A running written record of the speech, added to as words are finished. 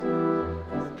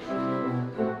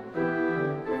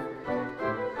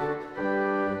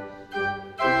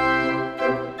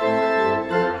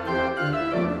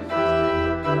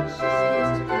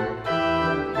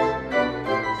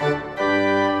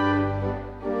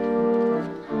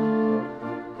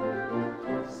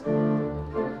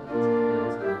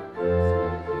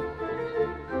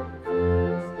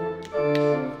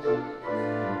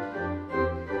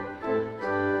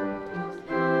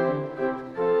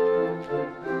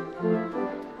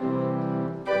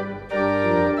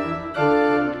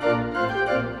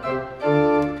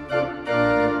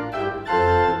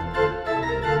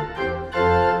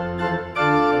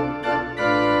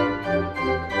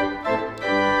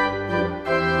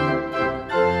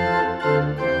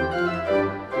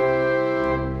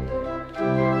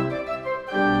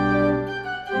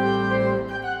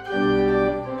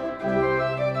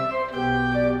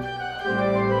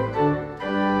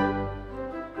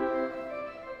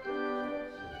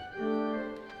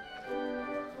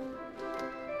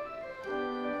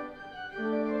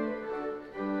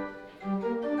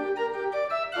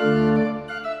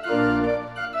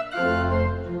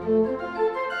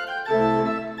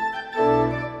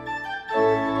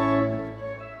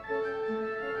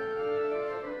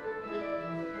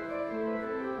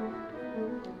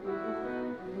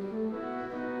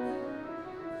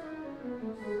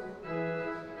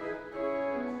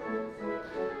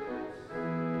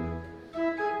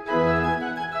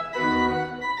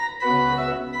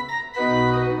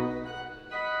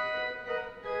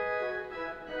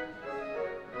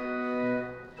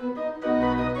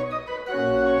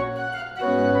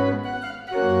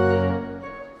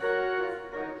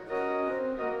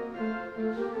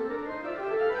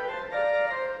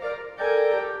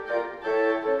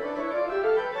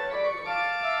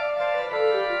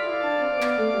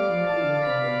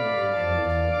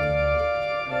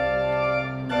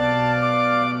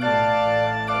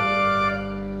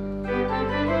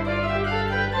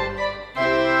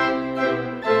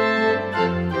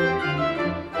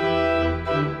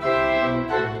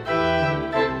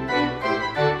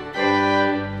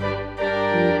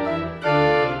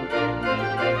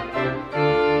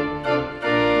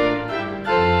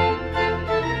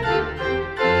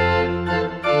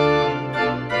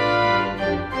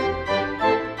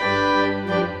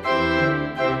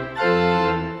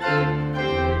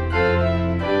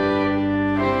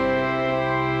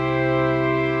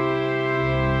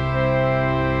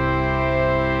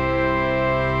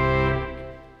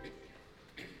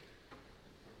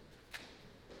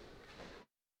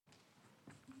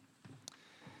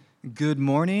Good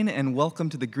morning and welcome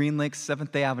to the Green Lake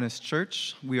Seventh-day Adventist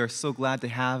Church. We are so glad to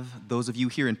have those of you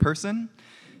here in person,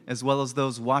 as well as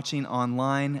those watching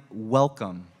online.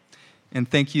 Welcome. And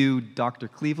thank you, Dr.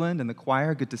 Cleveland and the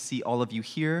choir. Good to see all of you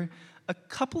here. A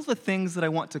couple of things that I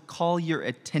want to call your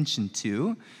attention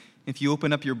to. If you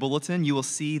open up your bulletin, you will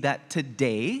see that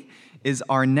today is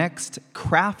our next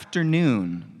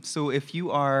Crafternoon. So if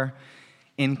you are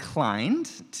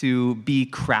inclined to be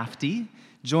crafty,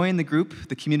 join the group,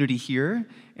 the community here,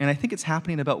 and I think it's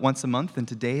happening about once a month, and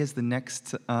today is the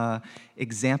next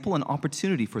example and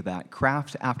opportunity for that.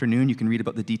 Craft Afternoon, you can read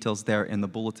about the details there in the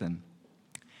bulletin.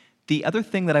 The other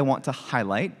thing that I want to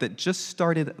highlight that just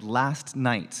started last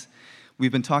night,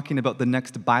 we've been talking about the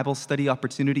next Bible study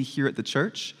opportunity here at the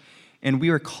church, and we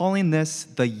are calling this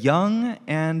The Young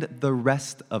and the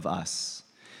Rest of Us.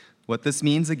 What this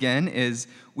means, again, is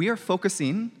we are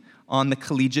focusing on the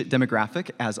collegiate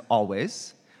demographic, as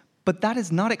always, but that is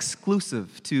not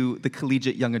exclusive to the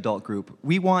collegiate young adult group.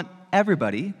 We want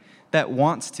everybody that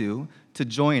wants to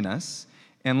join us.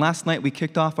 And last night we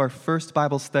kicked off our first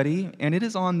Bible study, and it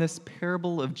is on this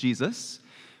parable of Jesus,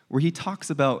 where he talks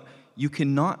about you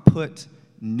cannot put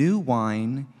new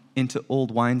wine into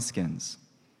old wineskins.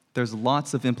 There's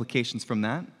lots of implications from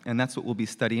that, and that's what we'll be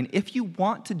studying. If you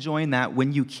want to join that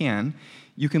when you can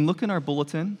look in our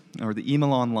bulletin or the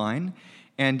email online,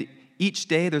 and each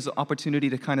day there's an opportunity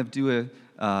to kind of do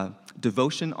a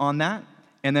devotion on that.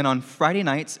 And then on Friday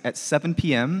nights at 7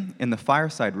 p.m. in the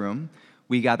fireside room,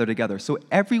 we gather together. So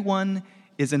everyone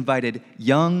is invited,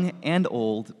 young and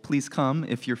old. Please come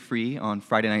if you're free on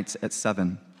Friday nights at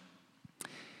 7.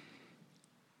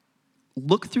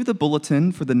 Look through the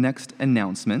bulletin for the next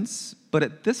announcements, but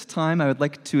at this time I would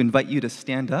like to invite you to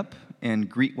stand up and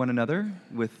greet one another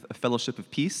with a fellowship of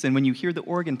peace. And when you hear the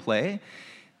organ play,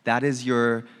 that is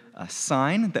your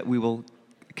sign that we will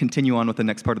continue on with the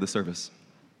next part of the service.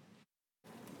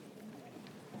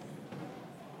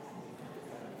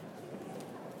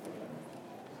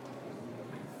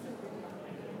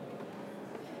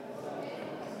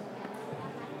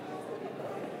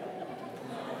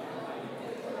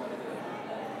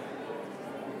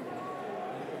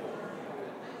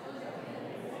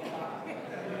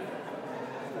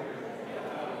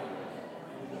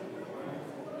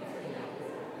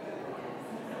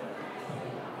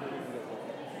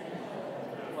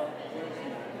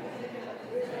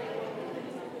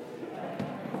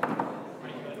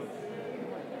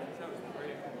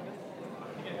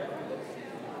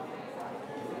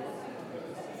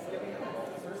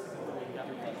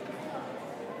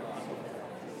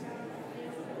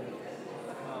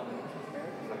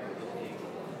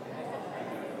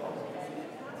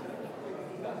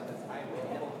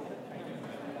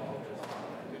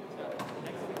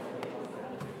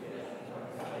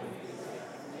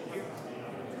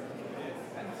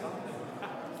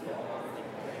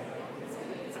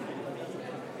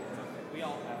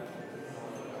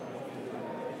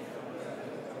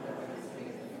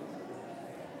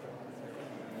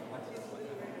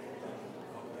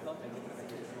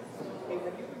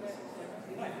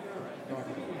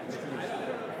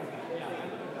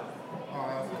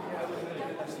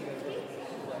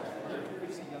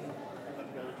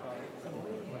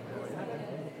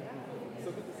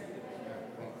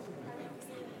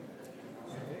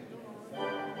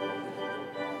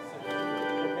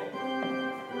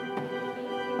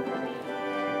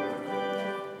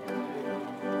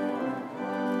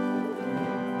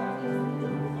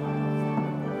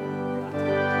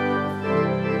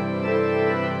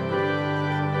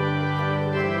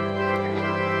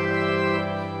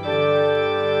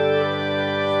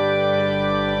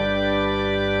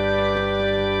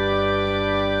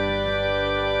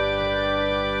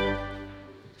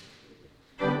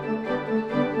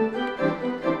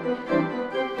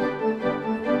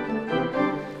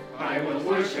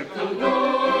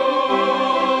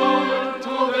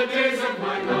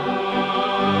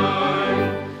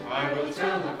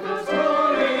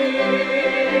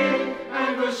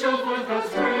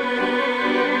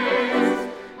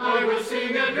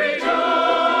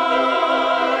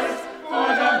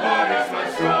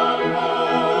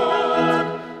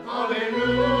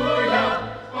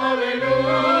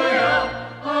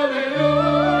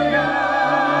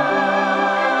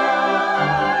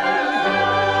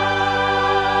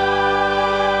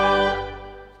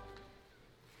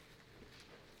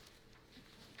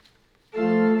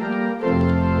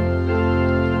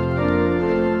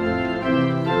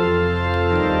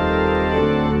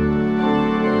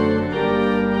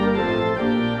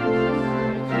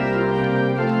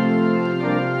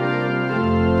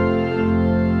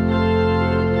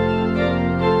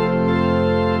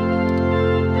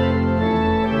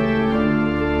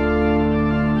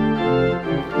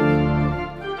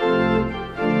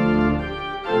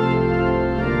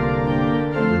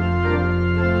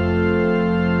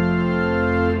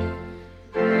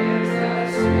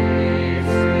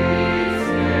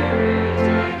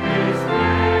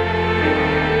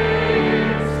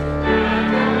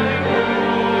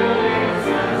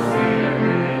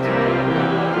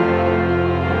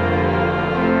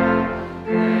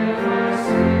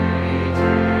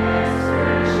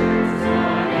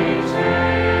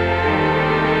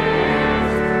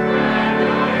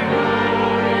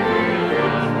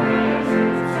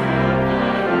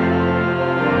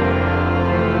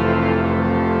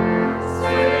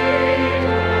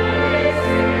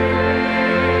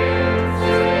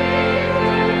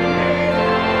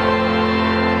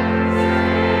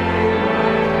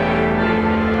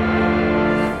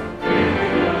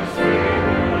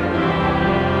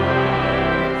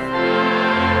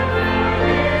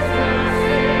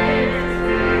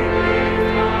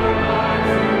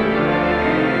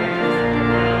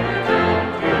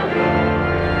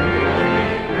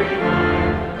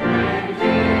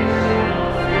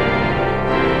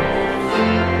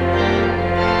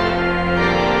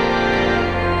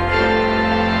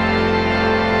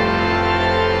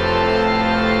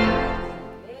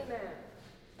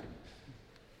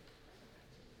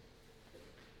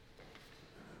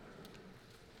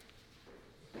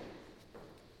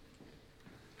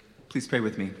 Please pray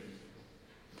with me.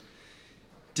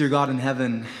 Dear God in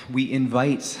heaven, we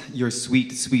invite your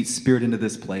sweet, sweet spirit into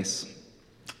this place.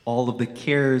 All of the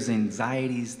cares,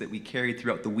 anxieties that we carried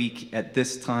throughout the week at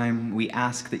this time, we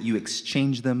ask that you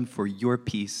exchange them for your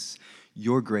peace,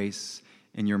 your grace,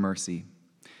 and your mercy.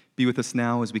 Be with us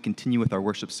now as we continue with our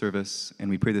worship service, and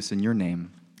we pray this in your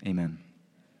name. Amen.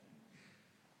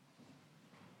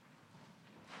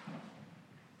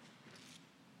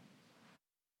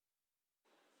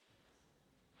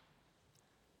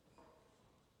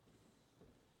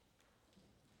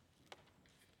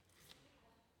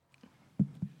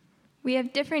 We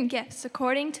have different gifts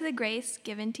according to the grace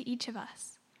given to each of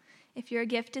us. If your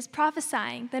gift is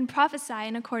prophesying, then prophesy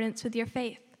in accordance with your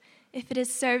faith. If it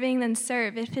is serving, then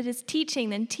serve. If it is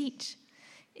teaching, then teach.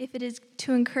 If it is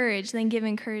to encourage, then give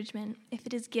encouragement. If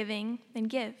it is giving, then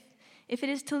give. If it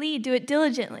is to lead, do it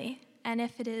diligently. And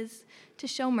if it is to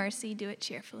show mercy, do it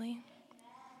cheerfully.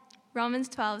 Romans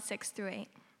 12, 6-8.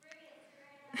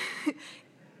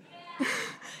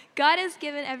 God has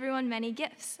given everyone many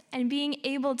gifts, and being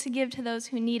able to give to those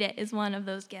who need it is one of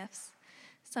those gifts.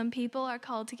 Some people are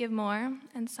called to give more,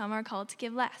 and some are called to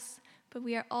give less, but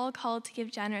we are all called to give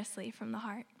generously from the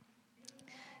heart.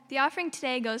 The offering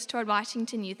today goes toward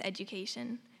Washington Youth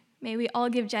Education. May we all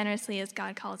give generously as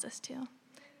God calls us to.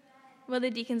 Will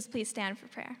the deacons please stand for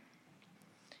prayer?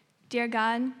 Dear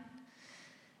God,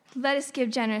 let us give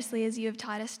generously as you have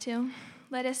taught us to.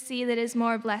 Let us see that it is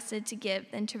more blessed to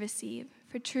give than to receive,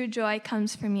 for true joy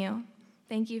comes from you.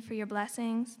 Thank you for your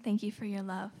blessings. Thank you for your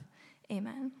love.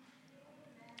 Amen.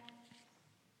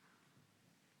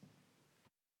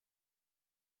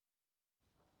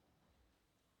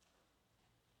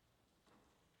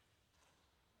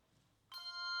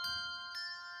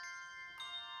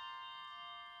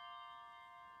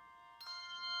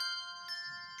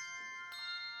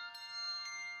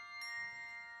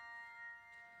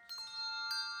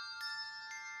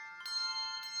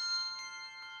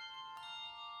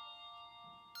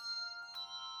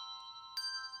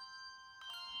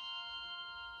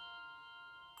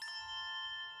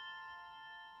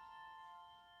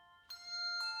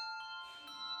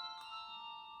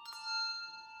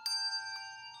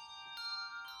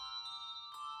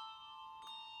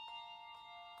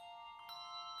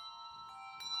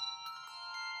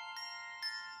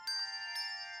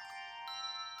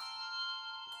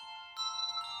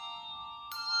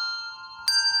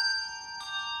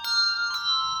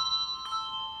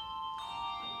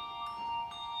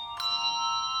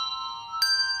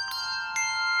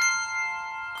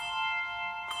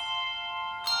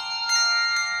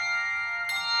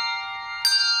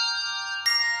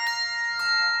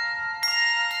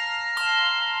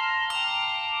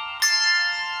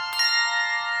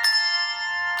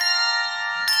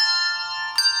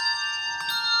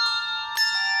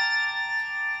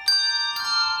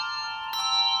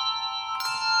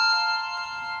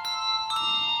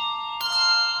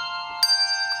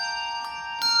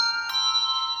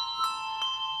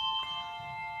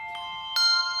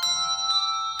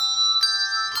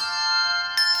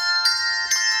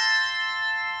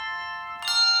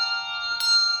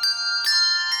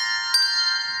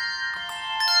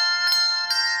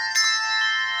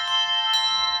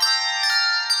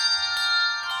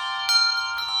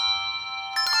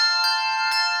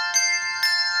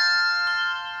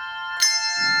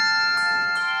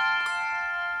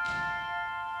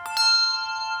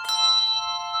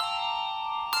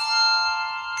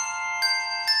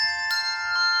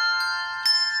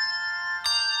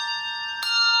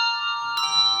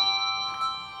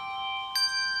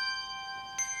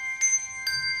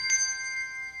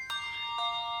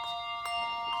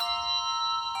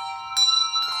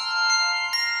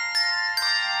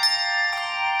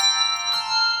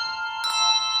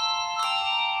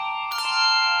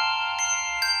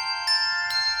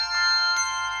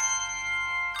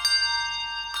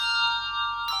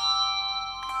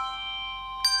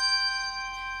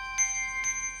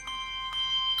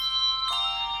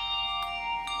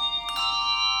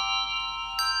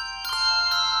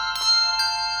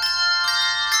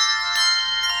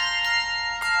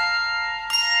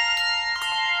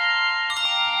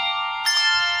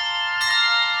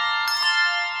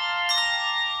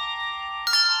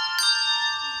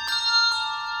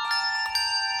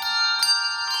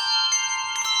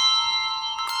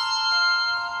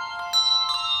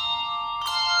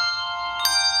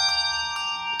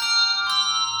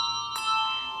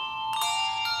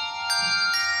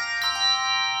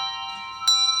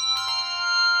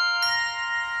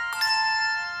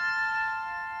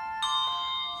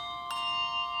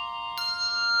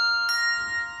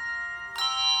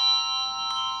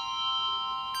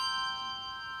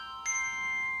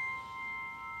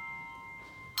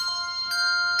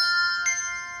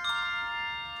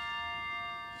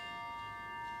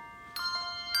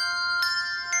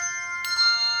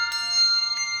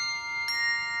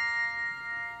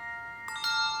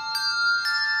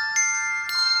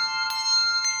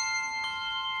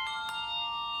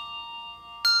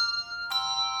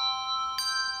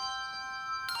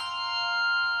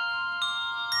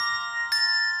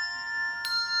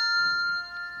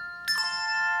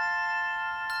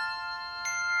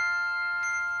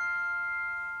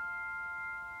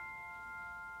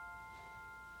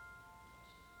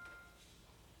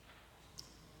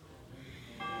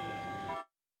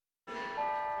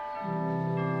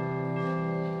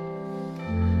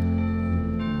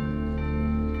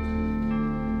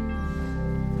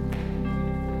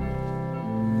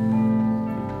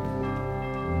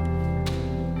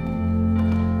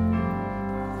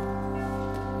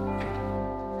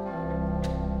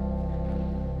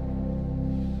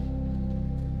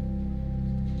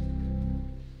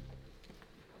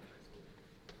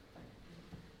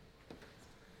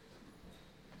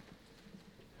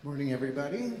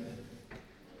 everybody.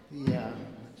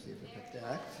 Let's see if I get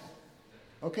that.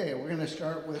 Okay, we're going to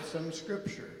start with some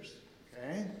scriptures.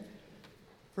 Okay?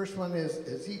 First one is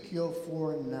Ezekiel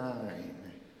 4:9.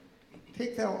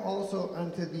 Take thou also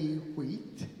unto thee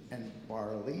wheat and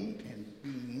barley and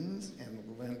beans and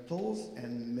lentils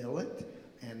and millet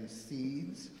and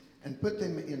seeds, and put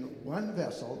them in one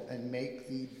vessel, and make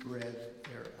thee bread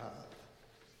thereof.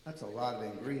 That's a lot of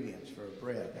ingredients for a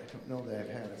bread. I don't know that I've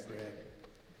had a bread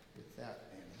with that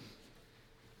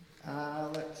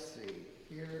many. Let's see.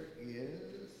 Here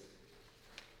is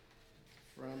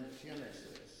from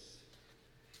Genesis.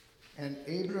 And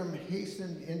Abram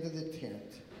hastened into the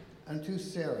tent unto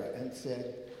Sarah and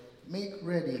said, Make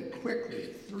ready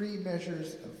quickly 3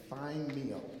 measures of fine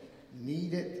meal,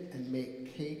 knead it, and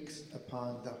make cakes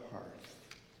upon the hearth.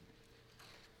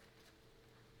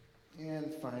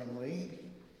 And finally,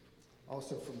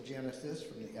 also from Genesis,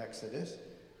 from the Exodus,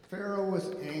 Pharaoh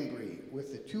was angry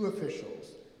with the 2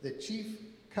 officials, the chief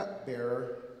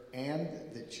cupbearer and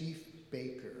the chief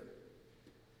baker.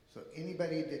 So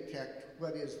anybody detect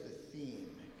what is the theme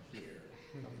here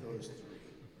of those 3?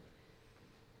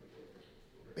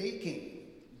 Baking,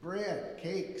 bread,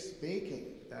 cakes,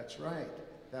 baking. That's right.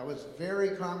 That was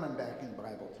very common back in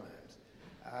Bible times.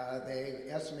 They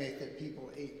estimate that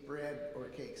people ate bread or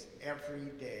cakes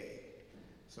every day.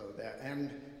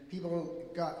 And people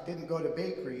didn't go to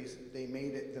bakeries, they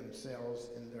made it themselves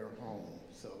in their home.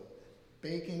 So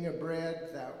baking of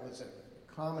bread, that was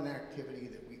a common activity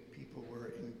that people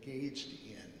were engaged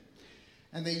in.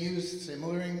 And they used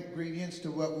similar ingredients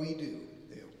to what we do.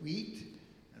 They have wheat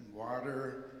and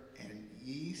water and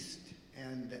yeast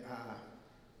and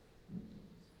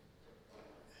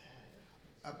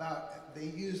they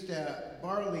used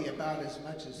barley about as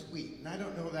much as wheat. And I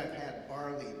don't know that I've had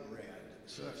barley bread.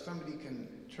 So if somebody can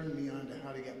turn me on to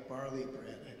how to get barley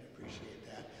bread, I'd appreciate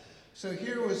that. So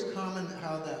here was common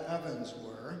how the ovens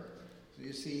were. So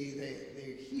you see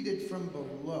they heated from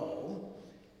below,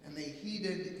 and they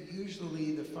heated,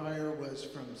 usually the fire was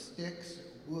from sticks,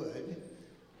 wood,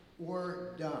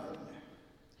 or dung.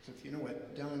 So if you know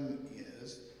what dung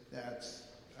is, that's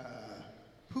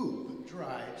poop,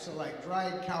 dried. So like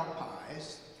dried cow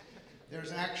pies.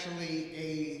 There's actually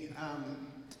a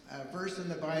verse in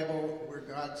the Bible where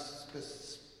God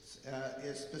is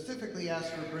specifically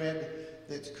asked for bread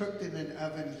that's cooked in an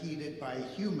oven heated by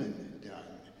human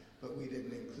dung, but we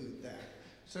didn't include that.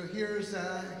 So here's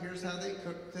how they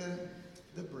cooked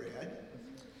the bread.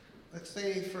 Let's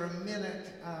say for a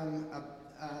minute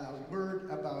a word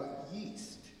about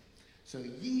yeast. So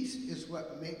yeast is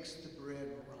what makes the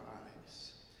bread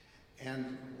rise.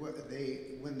 And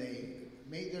when they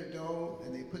made their dough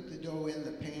and they put the dough in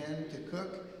the pan to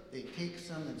cook, they take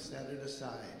some and set it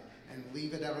aside and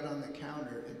leave it out on the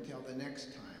counter until the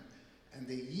next time. And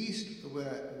the yeast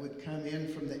would come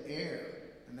in from the air,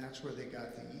 and that's where they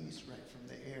got the yeast, right from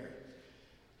the air.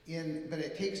 But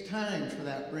it takes time for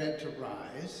that bread to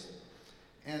rise.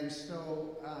 And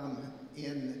so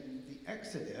in the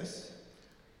Exodus,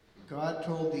 God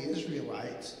told the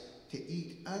Israelites to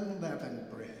eat unleavened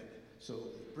bread. So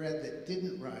bread that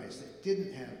didn't rise, that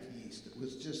didn't have yeast, it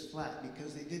was just flat,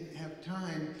 because they didn't have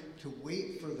time to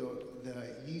wait for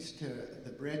the yeast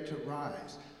the bread to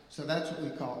rise. So that's what we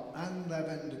call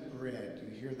unleavened bread.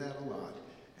 You hear that a lot.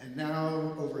 And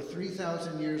now, over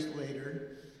 3,000 years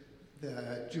later,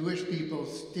 the Jewish people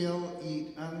still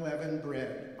eat unleavened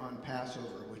bread on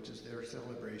Passover, which is their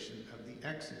celebration of the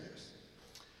Exodus.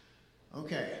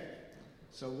 Okay,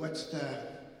 so what's the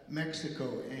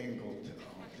Mexico angle to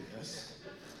all this?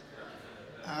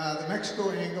 The Mexico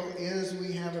angle is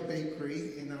we have a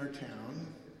bakery in our town.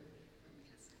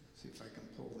 Let's see if I can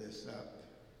pull this up.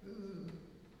 Ooh.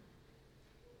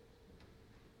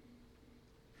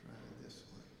 Try this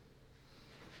one.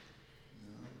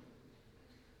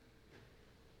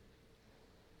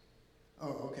 No.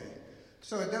 Oh, okay.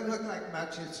 So it doesn't look like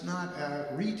much. It's not a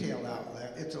retail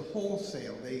outlet. It's a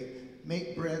wholesale. They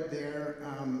make bread there,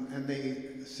 and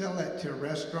they sell it to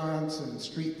restaurants and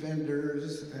street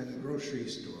vendors and grocery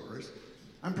stores.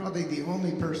 I'm probably the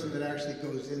only person that actually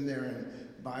goes in there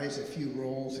and buys a few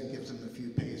rolls and gives them a few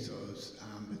pesos,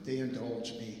 but they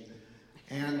indulge me.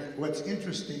 And what's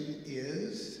interesting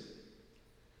is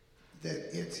that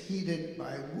it's heated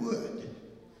by wood.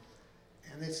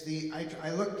 And it's I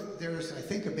looked, there's, I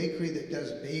think, a bakery that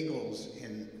does bagels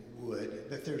in wood,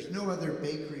 but there's no other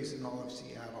bakeries in all of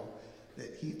Seattle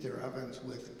that heat their ovens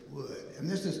with wood. And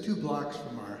this is 2 blocks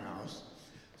from our house.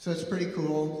 So it's pretty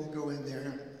cool to go in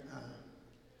there.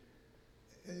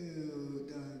 Ew,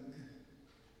 Doug.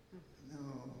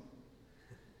 No.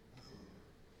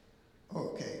 Oh,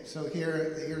 okay, so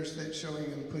here's that showing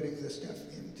him putting the stuff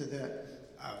into the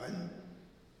oven.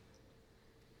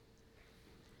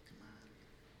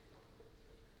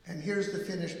 And here's the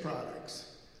finished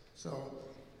products. So,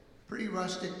 pretty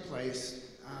rustic place.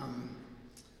 I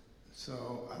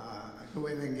go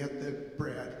in and get the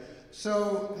bread.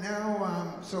 So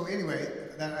now, anyway,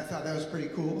 I thought that was pretty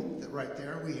cool. That right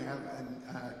there, we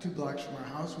have 2 blocks from our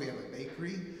house, we have a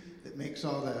bakery that makes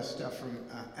all the stuff from,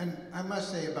 and I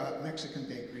must say about Mexican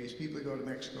bakeries, people who go to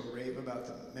Mexico rave about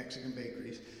the Mexican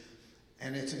bakeries.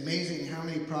 And it's amazing how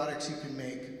many products you can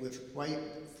make with white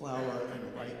flour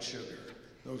and white sugar.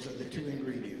 Those are the 2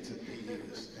 ingredients that they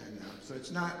use. And so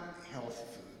it's not health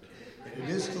food, but it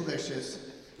is delicious,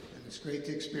 and it's great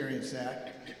to experience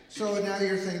that. So now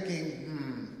you're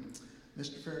thinking,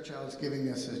 Mr. Fairchild's giving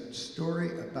us a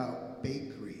story about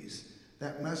bakeries.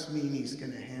 That must mean he's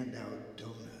going to hand out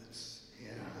donuts.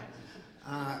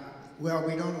 Yeah. Well,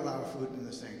 we don't allow food in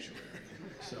the sanctuary,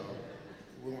 so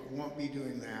we won't be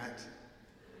doing that.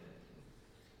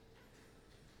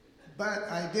 But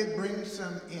I did bring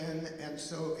some in, and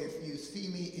so if you see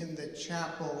me in the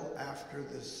chapel after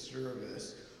the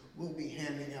service, we'll be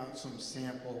handing out some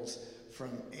samples from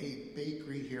a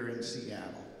bakery here in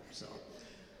Seattle. So,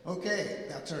 okay,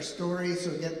 that's our story,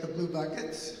 so get the blue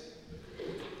buckets.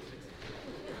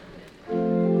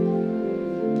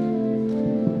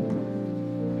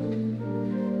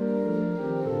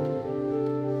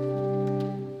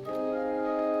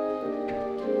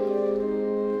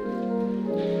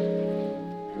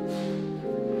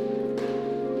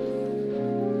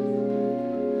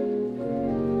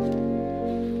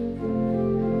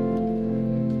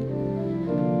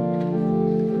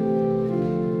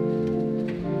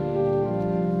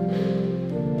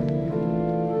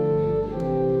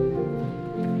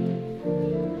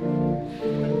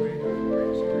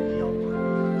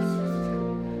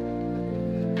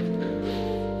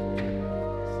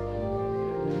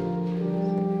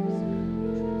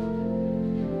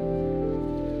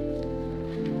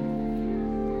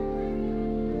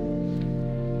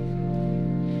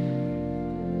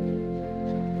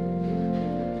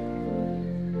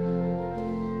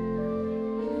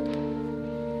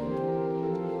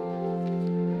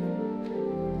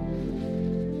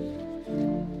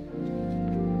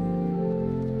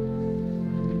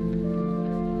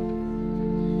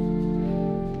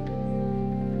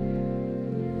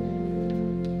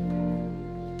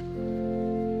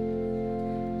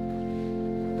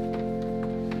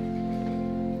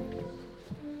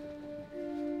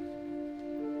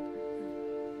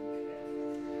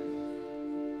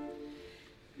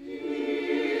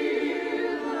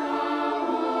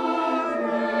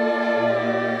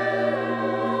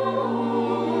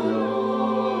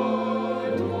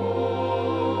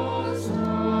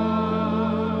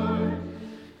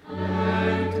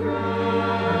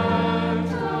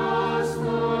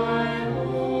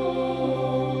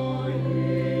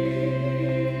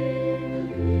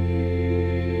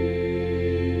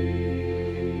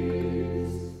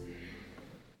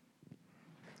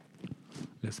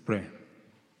 Let's pray.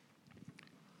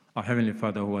 Our Heavenly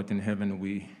Father who art in heaven,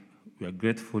 we are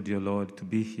grateful, dear Lord, to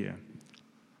be here.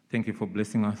 Thank you for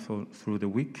blessing us through the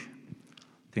week.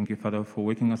 Thank you, Father, for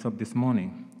waking us up this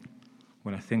morning.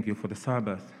 When I thank you for the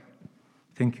Sabbath,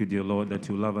 thank you, dear Lord, that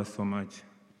you love us so much,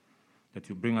 that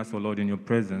you bring us, O Lord, in your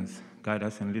presence, guide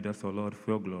us and lead us, O Lord,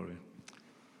 for your glory.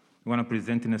 We want to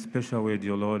present in a special way,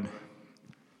 dear Lord,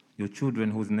 your children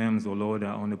whose names, O Lord,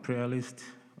 are on the prayer list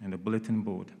and the bulletin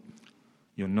board.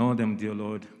 You know them, dear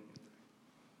Lord,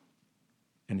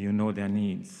 and you know their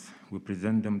needs. We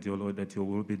present them, dear Lord, that your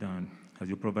will be done. As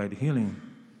you provide healing,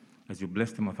 as you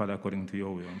bless them, Father, according to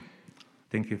your will.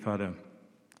 Thank you, Father.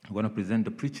 I want to present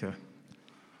the preacher.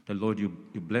 The Lord, you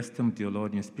bless them, dear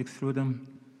Lord, and you speak through them.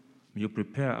 May you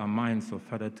prepare our minds, O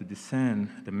Father, to discern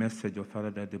the message, O Father,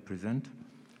 that they present.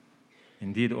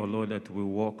 Indeed, O Lord, that we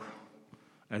walk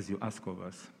as you ask of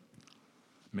us.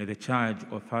 May the charge,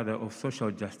 O Father, of social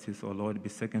justice, O Lord, be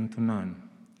second to none.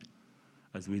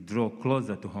 As we draw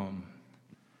closer to home,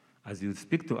 as you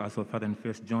speak to us, O Father, in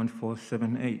 1 John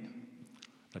 4:7-8,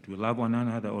 that we love one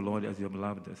another, O Lord, as you have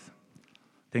loved us.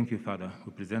 Thank you, Father.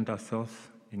 We present ourselves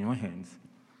in your hands.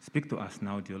 Speak to us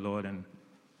now, dear Lord, and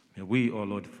may we, O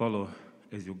Lord, follow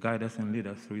as you guide us and lead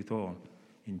us through it all.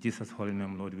 In Jesus' holy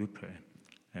name, Lord, we pray.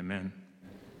 Amen.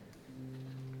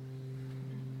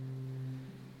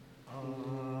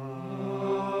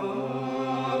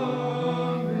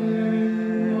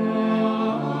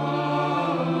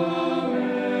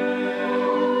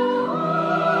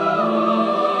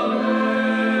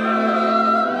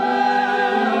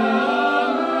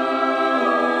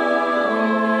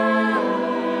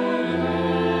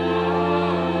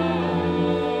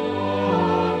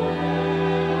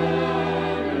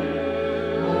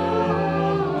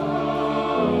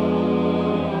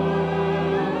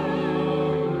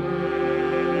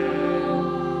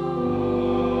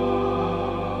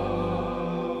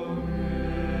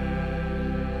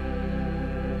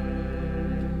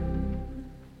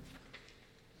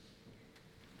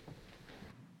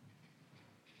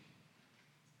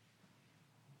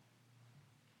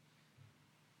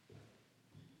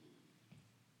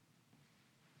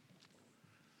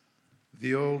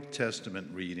 The Old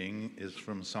Testament reading is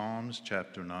from Psalms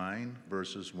chapter 9,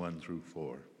 verses 1 through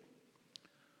 4.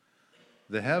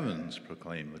 The heavens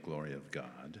proclaim the glory of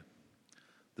God.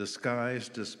 The skies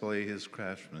display his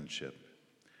craftsmanship.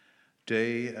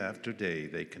 Day after day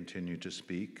they continue to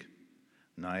speak.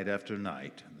 Night after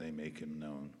night they make him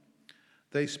known.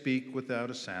 They speak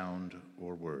without a sound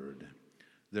or word.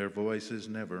 Their voice is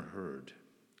never heard.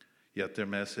 Yet their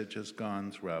message has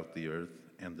gone throughout the earth,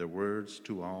 and their words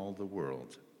to all the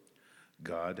world.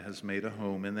 God has made a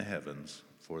home in the heavens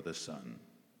for the sun.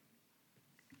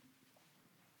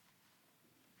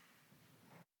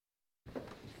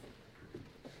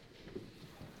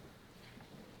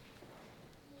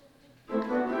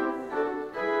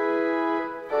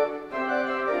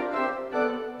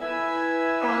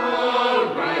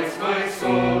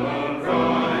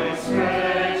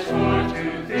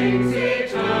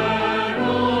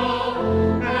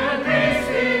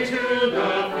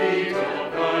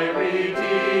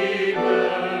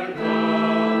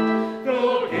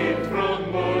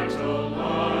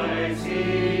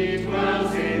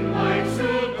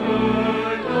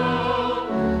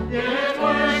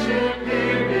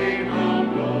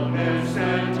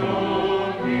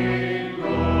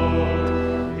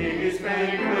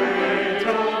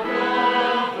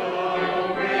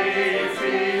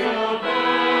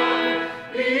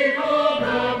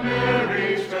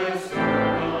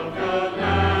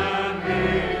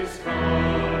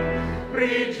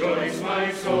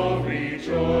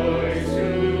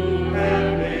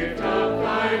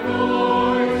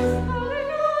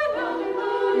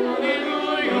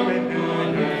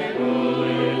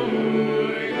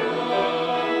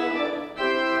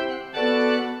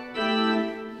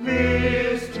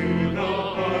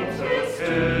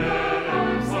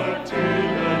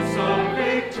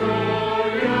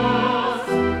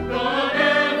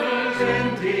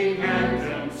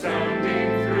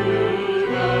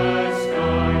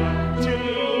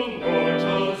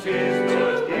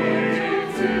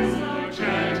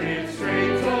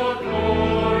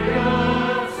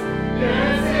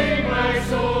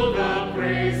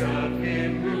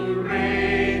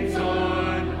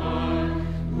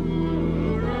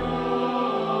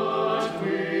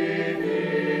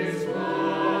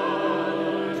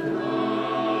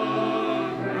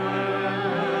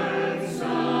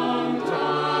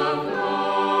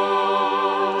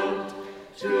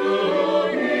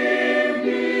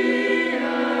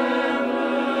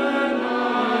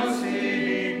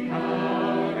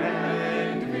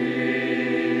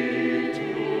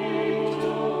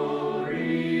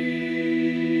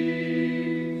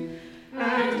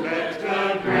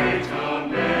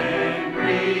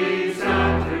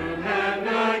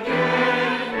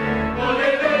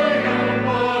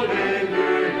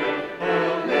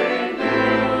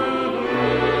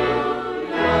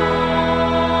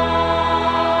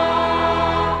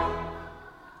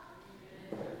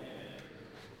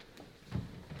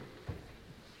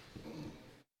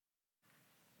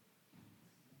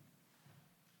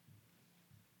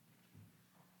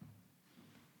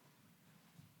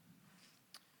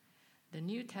 The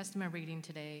New Testament reading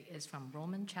today is from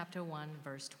Romans chapter 1,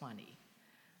 verse 20.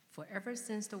 For ever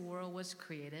since the world was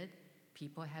created,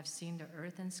 people have seen the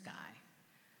earth and sky.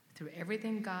 Through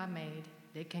everything God made,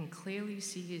 they can clearly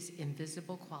see his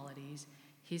invisible qualities,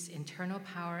 his internal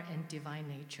power and divine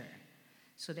nature,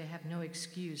 so they have no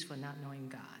excuse for not knowing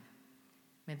God.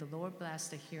 May the Lord bless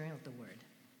the hearing of the word.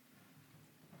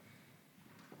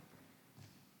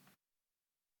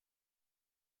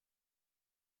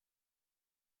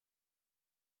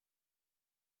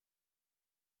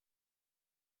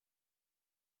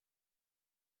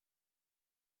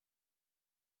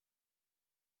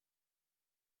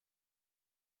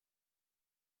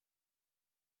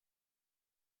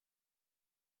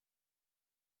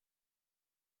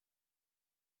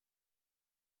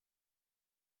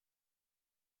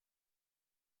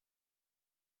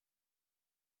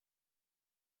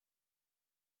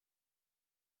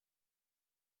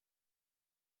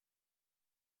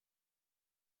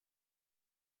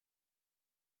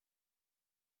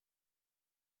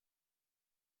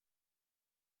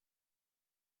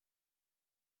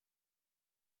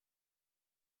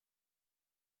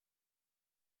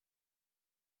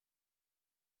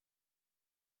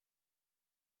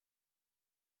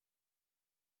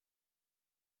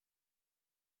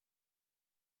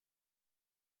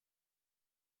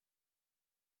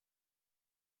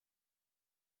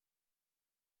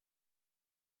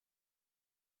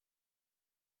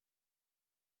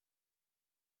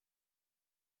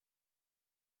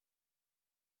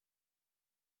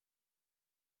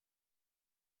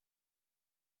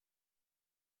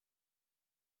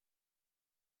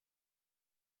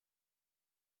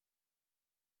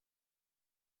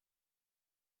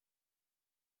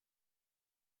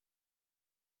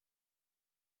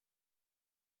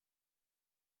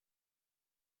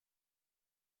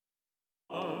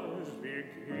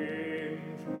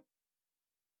 begin.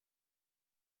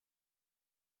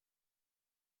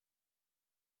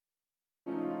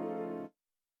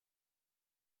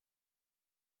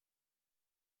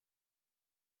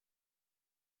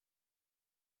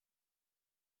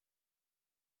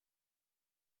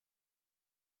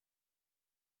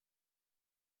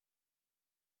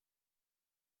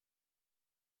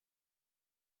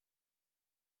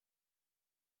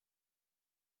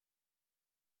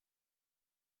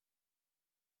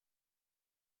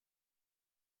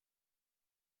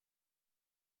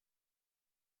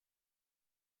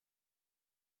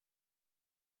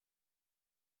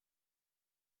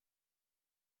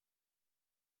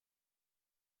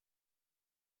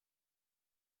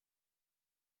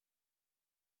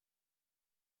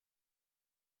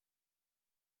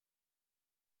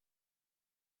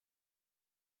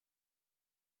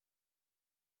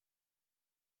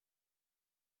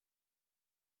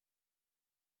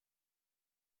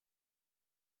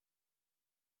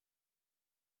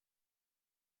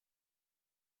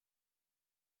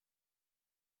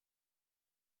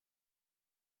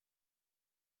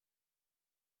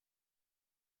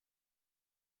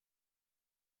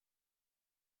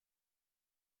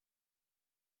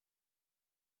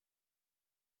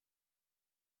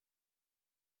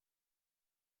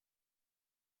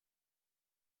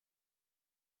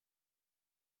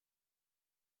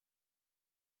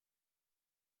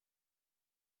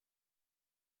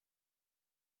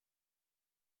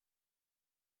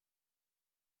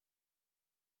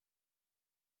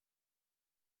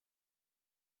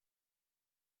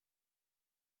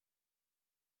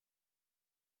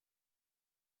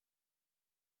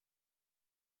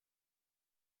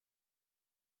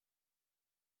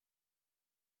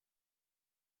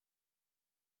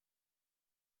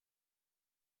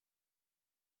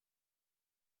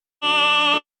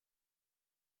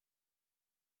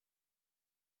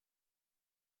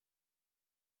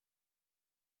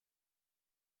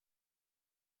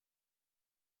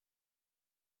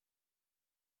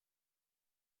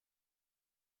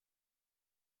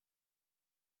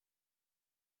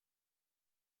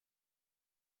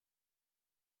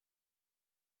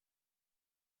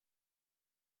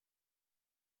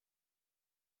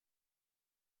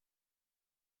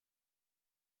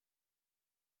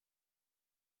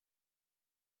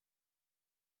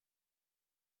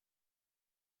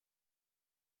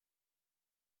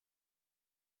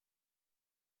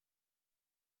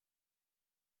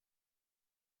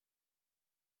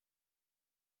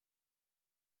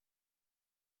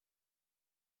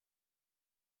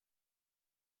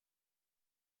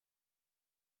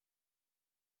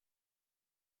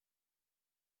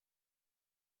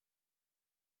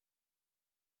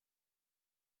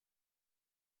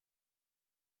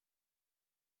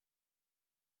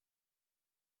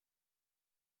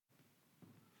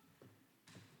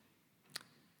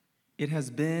 It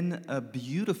has been a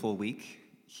beautiful week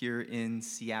here in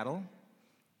Seattle.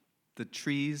 The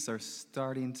trees are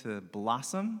starting to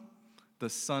blossom. The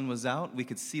sun was out. We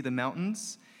could see the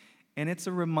mountains. And it's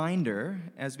a reminder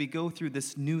as we go through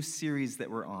this new series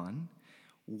that we're on,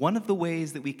 one of the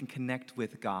ways that we can connect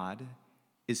with God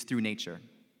is through nature.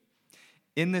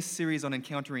 In this series on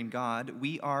Encountering God,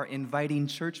 we are inviting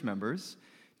church members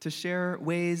to share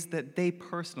ways that they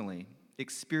personally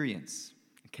experience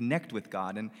and connect with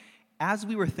God. And as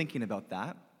we were thinking about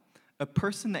that, a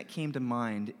person that came to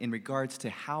mind in regards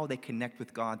to how they connect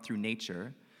with God through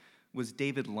nature was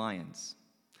David Lyons.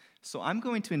 So I'm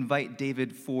going to invite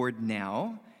David forward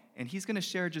now, and he's going to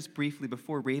share just briefly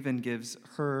before Raven gives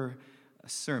her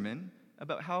sermon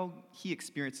about how he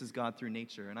experiences God through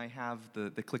nature. And I have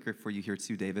the clicker for you here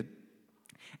too, David.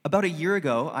 About a year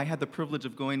ago, I had the privilege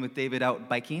of going with David out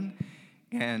biking,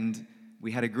 and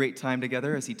we had a great time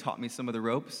together as he taught me some of the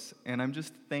ropes, and I'm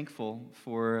just thankful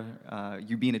for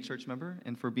you being a church member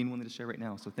and for being willing to share right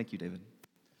now. So thank you, David.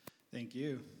 Thank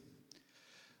you.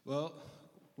 Well,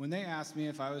 when they asked me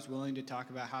if I was willing to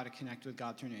talk about how to connect with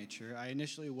God through nature, I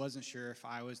initially wasn't sure if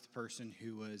I was the person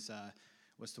who was,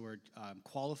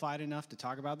 qualified enough to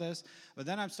talk about this. But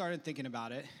then I started thinking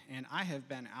about it, and I have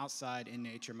been outside in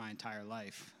nature my entire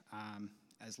life.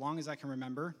 As long as I can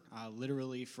remember,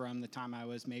 literally from the time I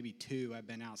was maybe 2, I've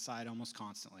been outside almost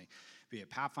constantly, be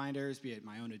it Pathfinders, be it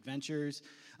my own adventures.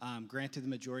 Granted, the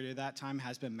majority of that time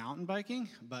has been mountain biking,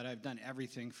 but I've done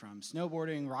everything from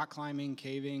snowboarding, rock climbing,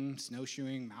 caving,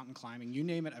 snowshoeing, mountain climbing, you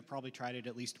name it, I've probably tried it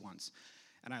at least once.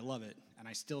 And I love it, and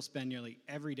I still spend nearly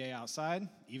every day outside,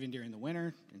 even during the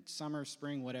winter, in summer,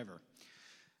 spring, whatever.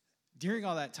 During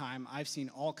all that time, I've seen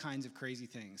all kinds of crazy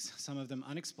things, some of them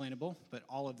unexplainable, but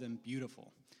all of them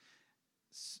beautiful.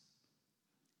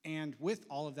 And with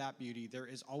all of that beauty, there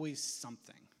is always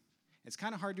something. It's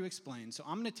kind of hard to explain, so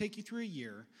I'm going to take you through a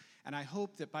year, and I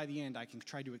hope that by the end I can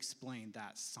try to explain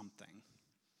that something.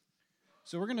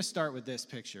 So we're going to start with this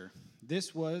picture.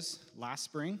 This was last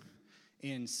spring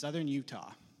in southern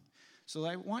Utah. So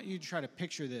I want you to try to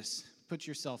picture this, put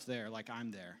yourself there like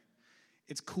I'm there.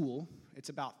 It's cool, it's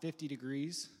about 50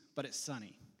 degrees, but it's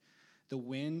sunny. The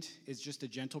wind is just a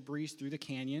gentle breeze through the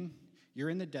canyon. You're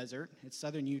in the desert, it's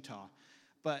southern Utah.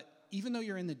 But even though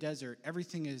you're in the desert,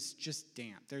 everything is just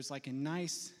damp. There's like a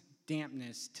nice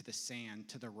dampness to the sand,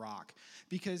 to the rock,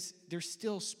 because there's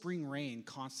still spring rain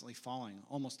constantly falling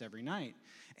almost every night.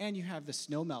 And you have the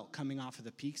snow melt coming off of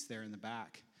the peaks there in the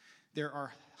back. There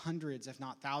are hundreds, if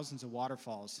not thousands, of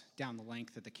waterfalls down the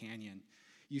length of the canyon.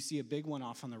 You see a big one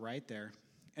off on the right there.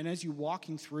 And as you're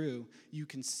walking through, you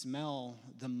can smell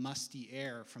the musty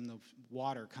air from the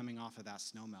water coming off of that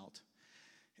snow melt.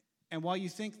 And while you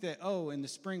think that, in the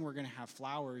spring we're going to have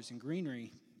flowers and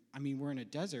greenery, I mean, we're in a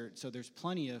desert, so there's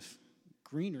plenty of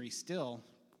greenery still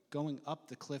going up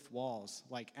the cliff walls,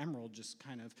 like emerald just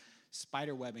kind of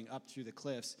spiderwebbing up through the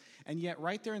cliffs. And yet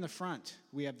right there in the front,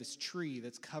 we have this tree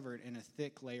that's covered in a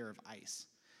thick layer of ice.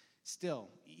 Still,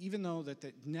 even though that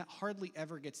the net hardly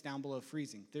ever gets down below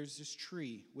freezing, there's this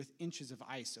tree with inches of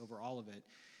ice over all of it.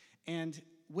 And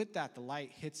with that, the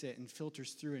light hits it and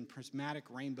filters through in prismatic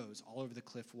rainbows all over the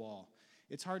cliff wall.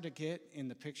 It's hard to get in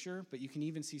the picture, but you can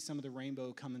even see some of the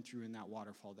rainbow coming through in that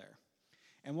waterfall there.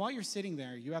 And while you're sitting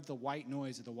there, you have the white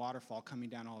noise of the waterfall coming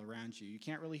down all around you. You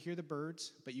can't really hear the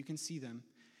birds, but you can see them.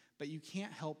 But you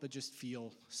can't help but just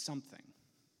feel something.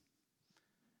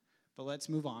 But let's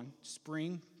move on.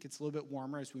 Spring gets a little bit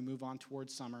warmer as we move on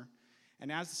towards summer.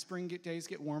 And as the spring days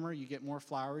get warmer, you get more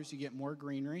flowers, you get more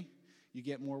greenery, you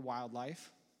get more wildlife.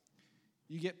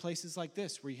 You get places like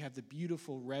this where you have the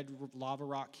beautiful red lava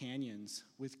rock canyons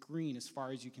with green as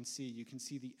far as you can see. You can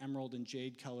see the emerald and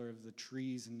jade color of the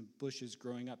trees and the bushes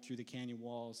growing up through the canyon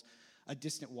walls. A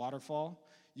distant waterfall.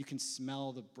 You can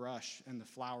smell the brush and the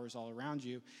flowers all around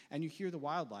you, and you hear the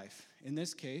wildlife. In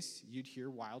this case, you'd hear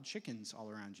wild chickens all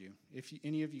around you. If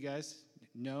any of you guys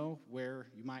know where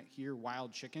you might hear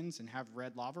wild chickens and have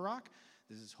red lava rock,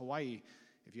 this is Hawaii.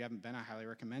 If you haven't been, I highly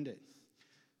recommend it.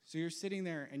 So you're sitting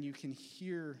there and you can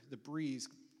hear the breeze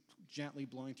gently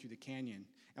blowing through the canyon.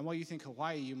 And while you think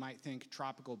Hawaii, you might think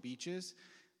tropical beaches.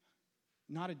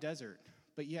 Not a desert,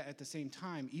 but yet at the same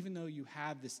time, even though you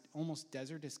have this almost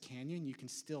desertous canyon, you can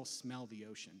still smell the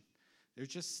ocean. There's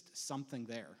just something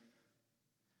there.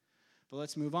 But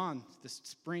let's move on. The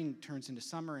spring turns into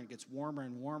summer and it gets warmer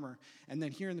and warmer. And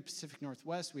then here in the Pacific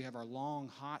Northwest, we have our long,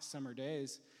 hot summer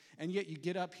days. And yet you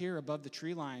get up here above the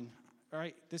tree line. All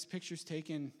right, this picture's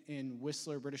taken in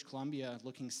Whistler, British Columbia,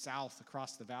 looking south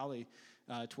across the valley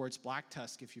towards Black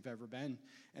Tusk, if you've ever been.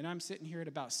 And I'm sitting here at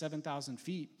about 7,000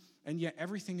 feet, and yet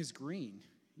everything is green.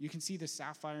 You can see the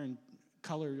sapphire and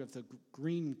color of the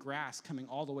green grass coming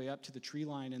all the way up to the tree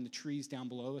line and the trees down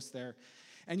below us there.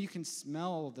 And you can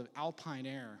smell the alpine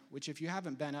air, which if you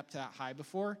haven't been up to that high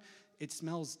before, it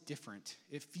smells different.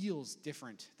 It feels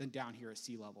different than down here at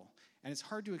sea level. And it's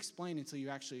hard to explain until you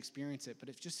actually experience it, but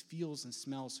it just feels and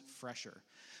smells fresher.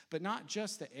 But not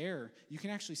just the air, you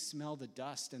can actually smell the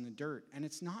dust and the dirt, and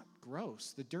it's not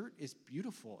gross. The dirt is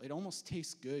beautiful. It almost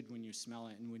tastes good when you smell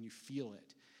it and when you feel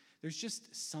it. There's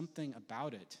just something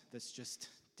about it that's just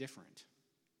different.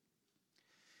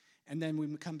 And then we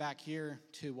come back here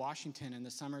to Washington, and the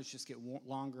summers just get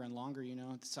longer and longer. You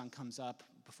know, the sun comes up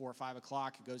before 5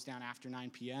 o'clock, it goes down after 9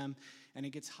 p.m., and it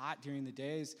gets hot during the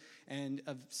days, and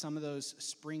some of those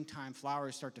springtime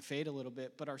flowers start to fade a little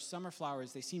bit, but our summer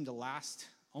flowers, they seem to last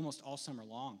almost all summer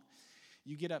long.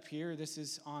 You get up here, this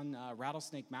is on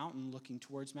Rattlesnake Mountain, looking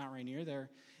towards Mount Rainier there,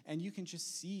 and you can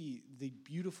just see the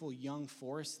beautiful young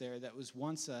forest there that was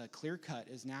once a clear cut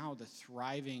is now the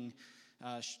thriving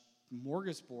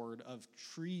smorgasbord of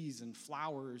trees and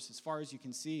flowers as far as you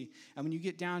can see. And when you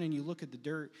get down and you look at the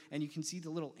dirt and you can see the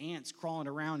little ants crawling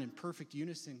around in perfect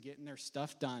unison getting their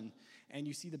stuff done, and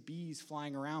you see the bees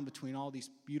flying around between all these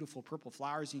beautiful purple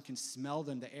flowers, and you can smell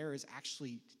them. The air is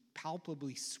actually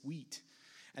palpably sweet.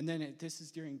 And then this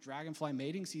is during dragonfly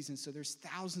mating season, so there's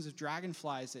thousands of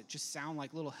dragonflies that just sound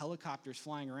like little helicopters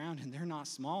flying around, and they're not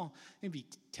small. They'd be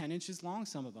 10 inches long,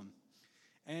 some of them.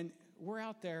 And we're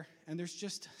out there, and there's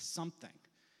just something.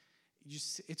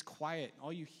 It's quiet.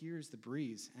 All you hear is the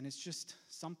breeze, and it's just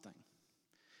something.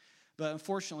 But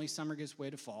unfortunately, summer gives way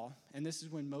to fall, and this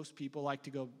is when most people like to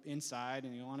go inside,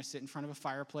 and you want to sit in front of a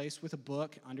fireplace with a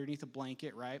book underneath a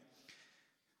blanket, right?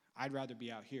 I'd rather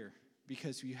be out here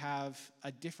because you have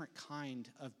a different kind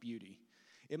of beauty.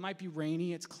 It might be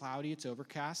rainy, it's cloudy, it's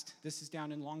overcast. This is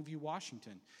down in Longview,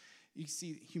 Washington. You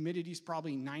see humidity is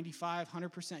probably 95,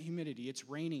 100% humidity. It's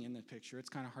raining in the picture. It's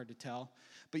kind of hard to tell.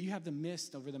 But you have the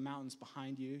mist over the mountains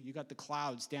behind you. You got the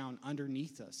clouds down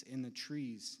underneath us in the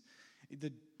trees.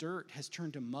 The dirt has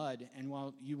turned to mud, and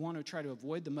while you want to try to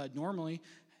avoid the mud normally,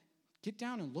 get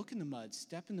down and look in the mud,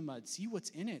 step in the mud, see what's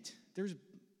in it. There's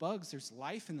bugs, there's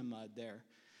life in the mud there.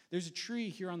 There's a tree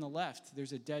here on the left.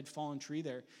 There's a dead fallen tree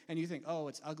there. And you think, oh,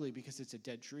 it's ugly because it's a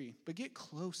dead tree. But get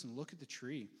close and look at the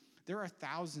tree. There are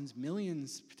thousands,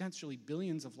 millions, potentially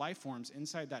billions of life forms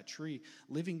inside that tree,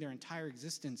 living their entire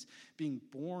existence, being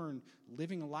born,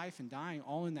 living a life and dying,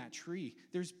 all in that tree.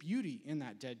 There's beauty in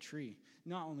that dead tree.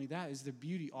 Not only that, is there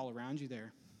beauty all around you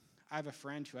there. I have a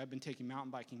friend who I've been taking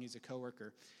mountain biking. He's a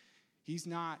coworker. He's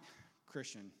not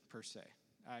Christian per se.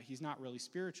 He's not really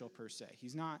spiritual per se.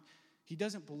 He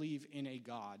doesn't believe in a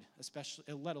God, especially,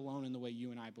 let alone in the way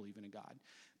you and I believe in a God.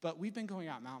 But we've been going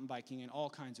out mountain biking in all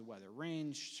kinds of weather,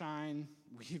 rain, shine.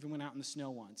 We even went out in the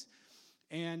snow once.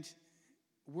 And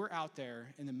we're out there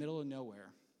in the middle of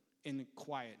nowhere in the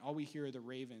quiet. All we hear are the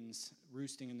ravens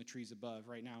roosting in the trees above.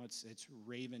 Right now it's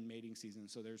raven mating season,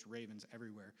 so there's ravens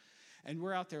everywhere. And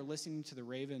we're out there listening to the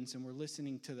ravens, and we're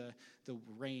listening to the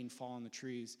rain fall on the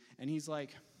trees. And he's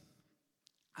like,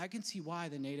 I can see why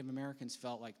the Native Americans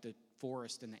felt like the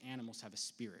forest and the animals have a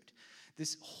spirit.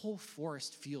 This whole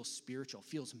forest feels spiritual,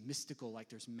 feels mystical, like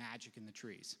there's magic in the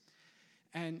trees.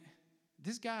 And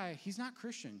this guy, he's not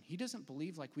Christian. He doesn't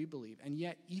believe like we believe. And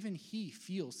yet, even he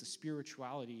feels the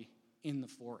spirituality in the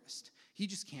forest. He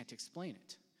just can't explain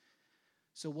it.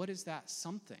 So what is that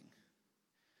something?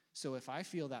 So if I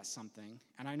feel that something,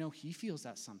 and I know he feels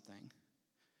that something,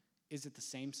 is it the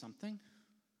same something?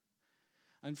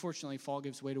 Unfortunately, fall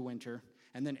gives way to winter,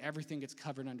 and then everything gets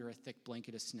covered under a thick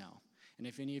blanket of snow. And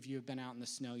if any of you have been out in the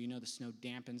snow, you know the snow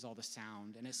dampens all the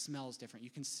sound, and it smells different. You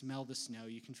can smell the snow.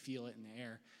 You can feel it in the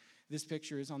air. This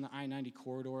picture is on the I-90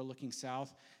 corridor looking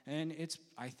south, and it's,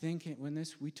 I think when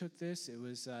we took this, it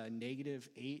was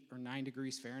 -8 or 9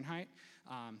 degrees Fahrenheit.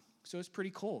 So it's pretty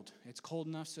cold. It's cold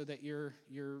enough so that your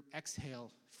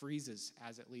exhale freezes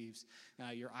as it leaves.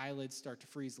 Your eyelids start to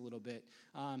freeze a little bit.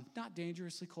 Not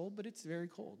dangerously cold, but it's very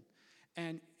cold.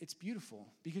 And it's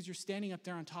beautiful because you're standing up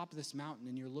there on top of this mountain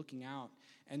and you're looking out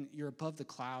and you're above the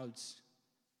clouds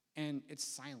and it's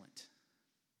silent.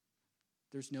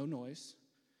 There's no noise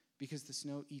because the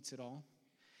snow eats it all.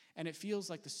 And it feels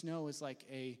like the snow is like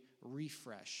a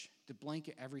refresh to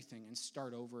blanket everything and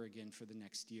start over again for the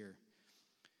next year.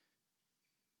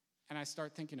 And I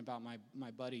start thinking about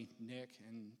my buddy Nick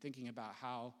and thinking about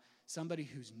how somebody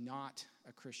who's not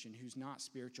a Christian, who's not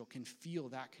spiritual, can feel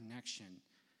that connection.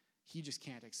 He just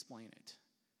can't explain it.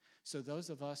 So those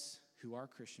of us who are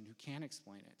Christian, who can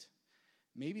explain it,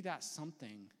 maybe that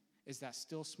something is that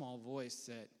still small voice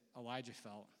that Elijah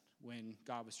felt when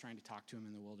God was trying to talk to him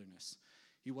in the wilderness.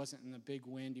 He wasn't in the big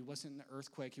wind. He wasn't in the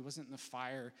earthquake. He wasn't in the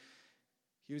fire.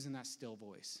 He was in that still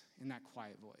voice, in that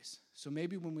quiet voice. So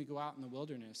maybe when we go out in the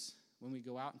wilderness, when we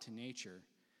go out into nature,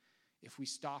 if we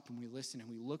stop and we listen and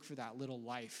we look for that little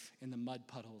life in the mud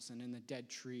puddles and in the dead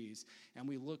trees, and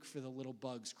we look for the little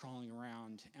bugs crawling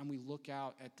around, and we look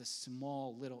out at the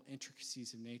small little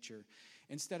intricacies of nature,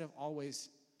 instead of always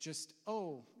just,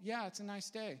 oh, yeah, it's a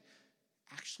nice day,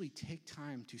 actually take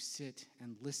time to sit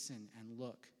and listen and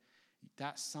look.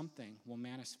 That something will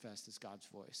manifest as God's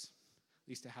voice. At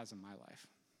least it has in my life.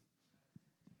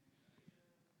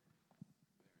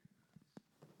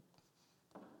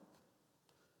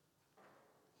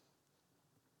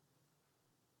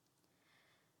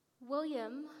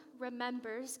 William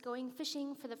remembers going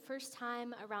fishing for the first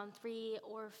time around 3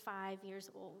 or 5 years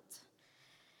old.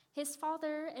 His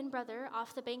father and brother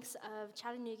off the banks of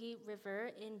Chattanooga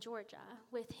River in Georgia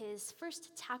with his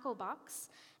first tackle box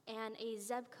and a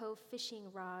Zebco fishing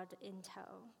rod in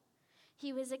tow.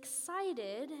 He was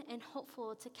excited and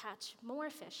hopeful to catch more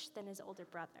fish than his older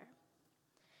brother.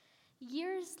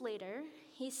 Years later,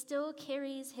 he still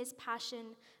carries his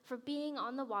passion for being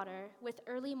on the water with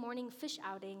early morning fish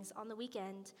outings on the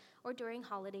weekend or during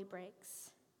holiday breaks.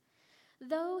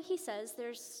 Though he says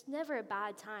there's never a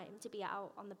bad time to be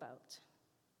out on the boat.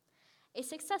 A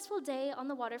successful day on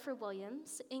the water for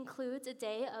Williams includes a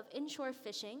day of inshore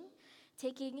fishing,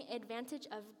 taking advantage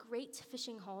of great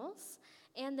fishing holes,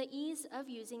 and the ease of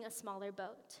using a smaller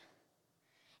boat.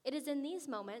 It is in these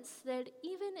moments that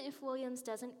even if Williams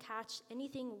doesn't catch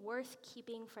anything worth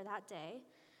keeping for that day,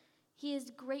 he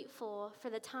is grateful for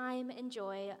the time and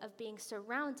joy of being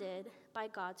surrounded by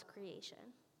God's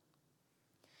creation.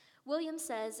 Williams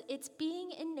says, "It's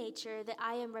being in nature that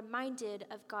I am reminded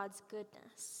of God's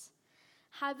goodness.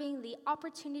 Having the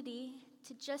opportunity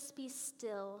to just be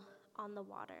still on the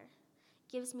water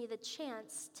gives me the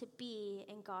chance to be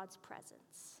in God's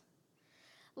presence.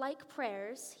 Like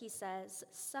prayers, he says,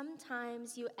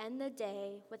 sometimes you end the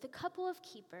day with a couple of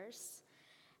keepers,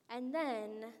 and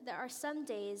then there are some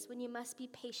days when you must be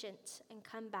patient and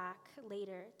come back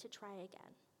later to try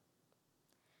again.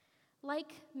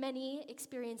 Like many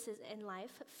experiences in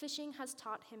life, fishing has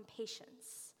taught him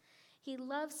patience. He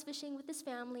loves fishing with his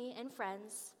family and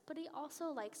friends, but he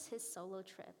also likes his solo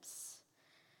trips.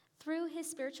 Through his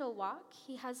spiritual walk,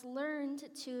 he has learned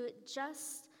to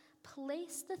just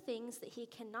place the things that he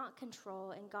cannot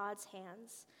control in God's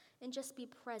hands and just be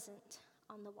present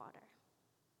on the water.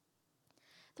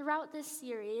 Throughout this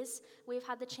series, we've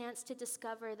had the chance to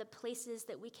discover the places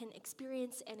that we can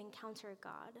experience and encounter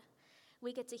God.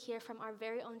 We get to hear from our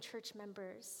very own church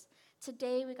members.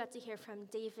 Today, we got to hear from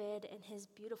David and his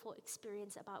beautiful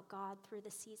experience about God through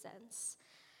the seasons.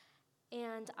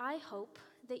 And I hope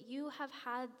that you have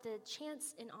had the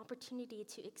chance and opportunity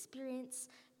to experience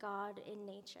God in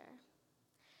nature.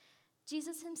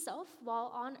 Jesus himself,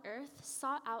 while on earth,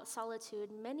 sought out solitude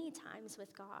many times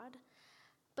with God,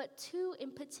 but two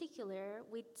in particular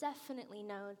we definitely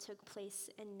know took place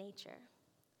in nature.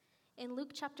 In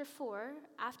Luke chapter 4,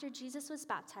 after Jesus was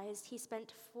baptized, he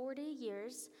spent 40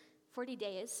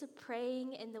 days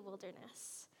praying in the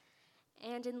wilderness.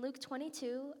 And in Luke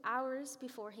 22, hours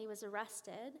before he was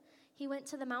arrested, he went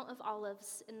to the Mount of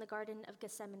Olives in the Garden of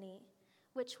Gethsemane,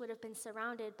 which would have been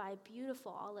surrounded by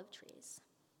beautiful olive trees.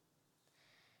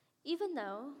 Even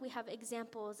though we have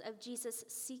examples of Jesus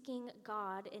seeking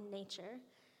God in nature,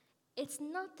 it's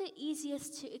not the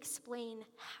easiest to explain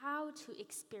how to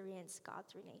experience God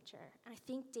through nature. And I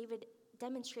think David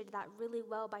demonstrated that really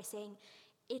well by saying,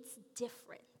 it's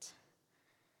different.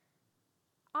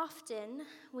 Often,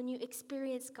 when you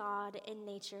experience God in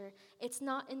nature, it's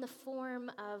not in the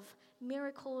form of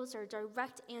miracles or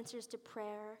direct answers to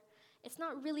prayer. It's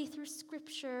not really through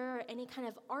scripture or any kind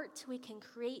of art we can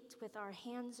create with our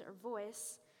hands or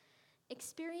voice.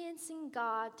 Experiencing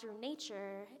God through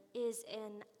nature is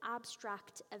an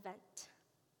abstract event.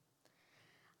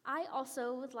 I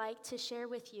also would like to share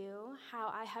with you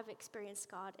how I have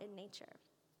experienced God in nature.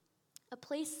 A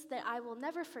place that I will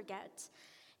never forget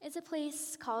is a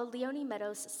place called Leone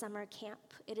Meadows Summer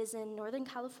Camp. It is in Northern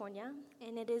California,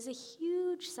 and it is a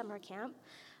huge summer camp,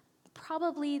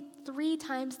 probably 3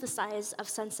 times the size of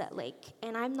Sunset Lake,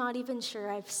 and I'm not even sure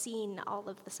I've seen all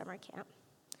of the summer camp.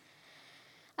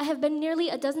 I have been nearly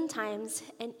a dozen times,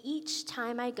 and each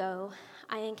time I go,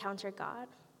 I encounter God.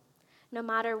 No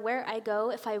matter where I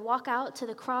go, if I walk out to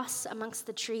the cross amongst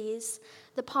the trees,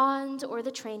 the pond, or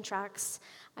the train tracks,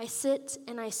 I sit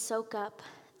and I soak up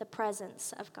the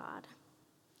presence of God.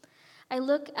 I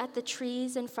look at the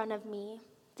trees in front of me,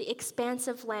 the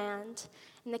expansive land,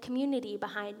 and the community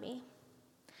behind me.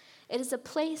 It is a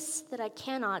place that I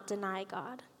cannot deny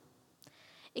God.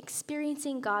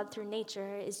 Experiencing God through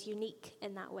nature is unique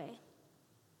in that way.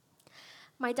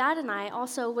 My dad and I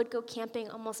also would go camping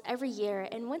almost every year,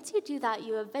 and once you do that,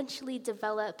 you eventually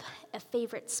develop a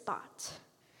favorite spot.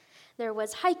 There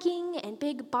was hiking and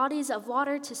big bodies of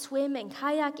water to swim and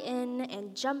kayak in,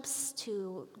 and jumps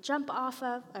to jump off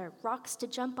of, or rocks to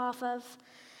jump off of,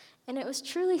 and it was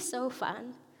truly so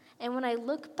fun. And when I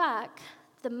look back,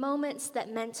 the moments that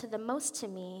meant the most to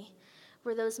me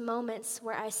were those moments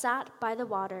where I sat by the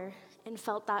water and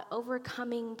felt that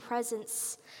overcoming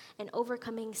presence and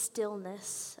overcoming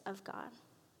stillness of God.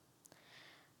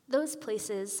 Those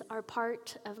places are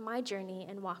part of my journey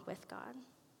and walk with God.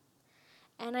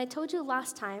 And I told you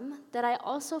last time that I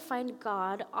also find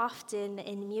God often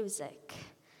in music,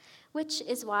 which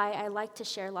is why I like to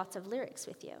share lots of lyrics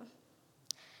with you.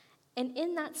 And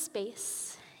in that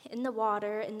space, in the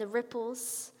water, in the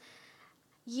ripples,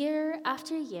 year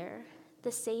after year,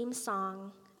 the same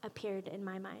song appeared in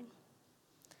my mind.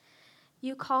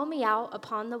 You call me out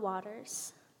upon the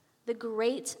waters, the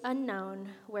great unknown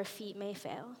where feet may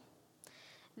fail.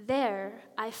 There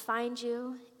I find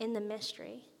you in the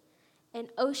mystery. In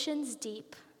oceans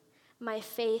deep, my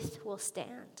faith will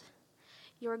stand.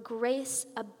 Your grace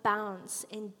abounds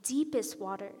in deepest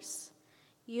waters.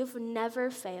 You've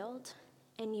never failed,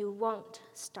 and you won't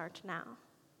start now.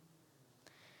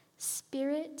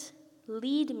 Spirit,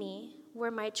 lead me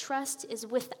where my trust is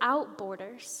without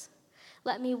borders.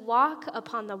 Let me walk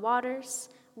upon the waters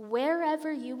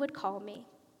wherever you would call me.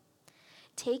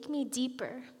 Take me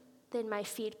deeper than my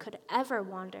feet could ever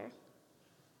wander.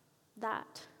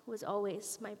 That was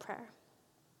always my prayer.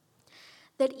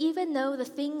 That even though the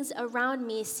things around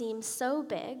me seem so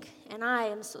big and I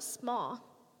am so small,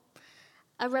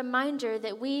 a reminder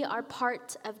that we are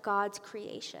part of God's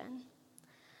creation.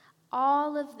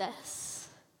 All of this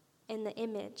in the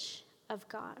image of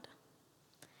God.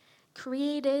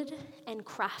 Created and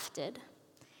crafted,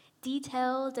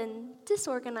 detailed and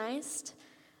disorganized,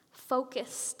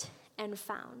 focused and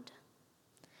found.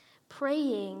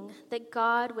 Praying that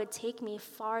God would take me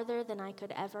farther than I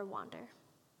could ever wander.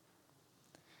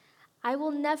 I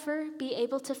will never be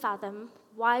able to fathom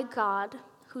why God,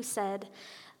 who said,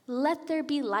 "Let there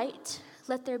be light,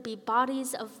 let there be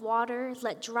bodies of water,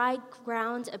 let dry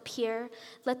ground appear,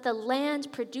 let the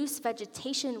land produce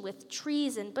vegetation with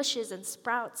trees and bushes and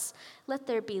sprouts, let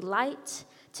there be light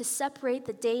to separate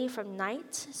the day from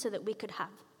night so that we could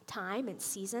have time and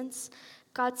seasons."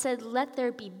 God said, "Let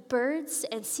there be birds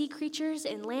and sea creatures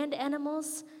and land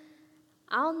animals."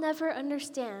 I'll never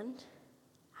understand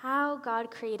how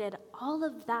God created all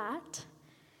of that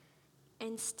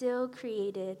and still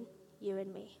created you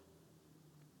and me.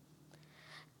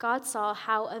 God saw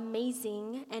how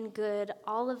amazing and good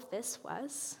all of this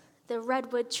was. The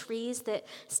redwood trees that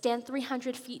stand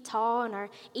 300 feet tall and are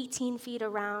 18 feet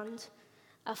around,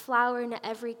 a flower in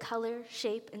every color,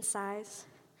 shape, and size.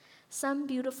 Some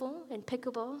beautiful and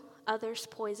pickable, others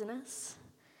poisonous.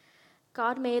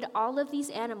 God made all of these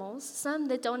animals, some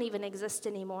that don't even exist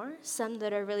anymore, some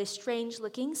that are really strange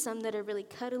looking, some that are really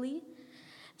cuddly,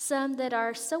 some that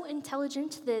are so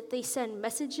intelligent that they send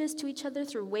messages to each other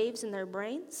through waves in their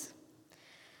brains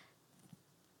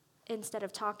instead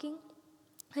of talking.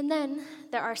 And then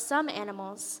there are some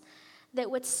animals that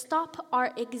would stop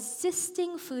our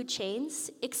existing food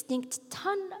chains, extinct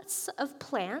tons of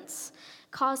plants,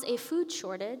 cause a food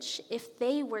shortage if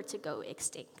they were to go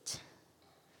extinct.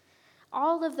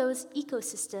 All of those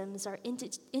ecosystems are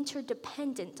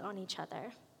interdependent on each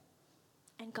other,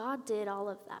 and God did all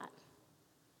of that.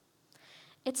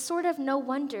 It's sort of no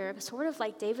wonder, sort of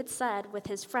like David said with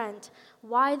his friend,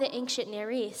 why the ancient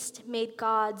Near East made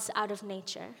gods out of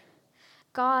nature.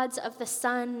 Gods of the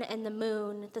sun and the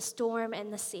moon, the storm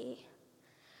and the sea.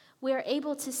 We are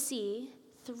able to see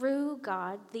through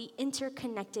God the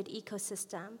interconnected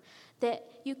ecosystem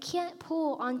that you can't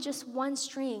pull on just one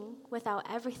string without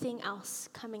everything else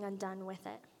coming undone with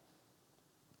it.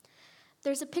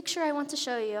 There's a picture I want to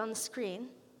show you on the screen.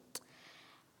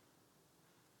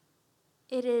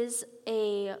 It is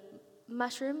a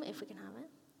mushroom, if we can have it.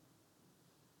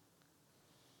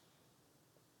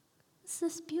 It's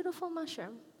this beautiful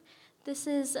mushroom. This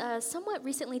is somewhat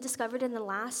recently discovered in the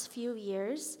last few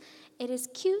years. It is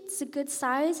cute, it's a good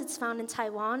size, it's found in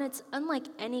Taiwan. It's unlike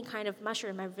any kind of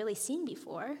mushroom I've really seen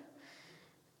before.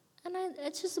 And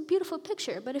it's just a beautiful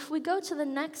picture. But if we go to the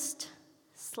next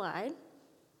slide,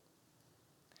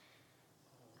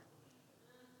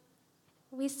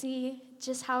 we see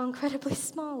just how incredibly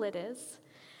small it is.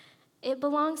 It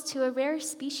belongs to a rare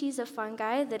species of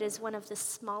fungi that is one of the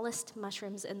smallest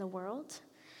mushrooms in the world.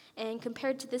 And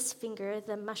compared to this finger,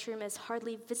 the mushroom is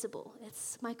hardly visible.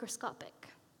 It's microscopic.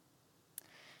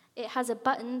 It has a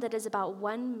button that is about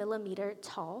 1 millimeter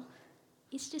tall.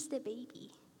 It's just a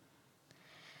baby.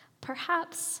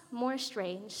 Perhaps more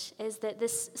strange is that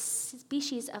this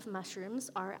species of mushrooms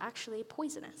are actually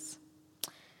poisonous.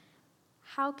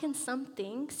 How can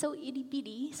something so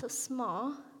itty-bitty, so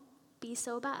small, be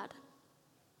so bad?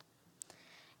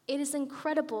 It is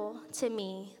incredible to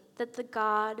me that the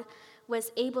God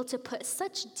was able to put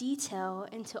such detail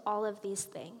into all of these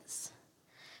things,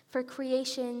 for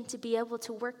creation to be able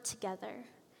to work together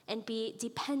and be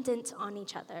dependent on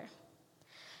each other.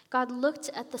 God looked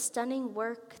at the stunning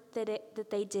work that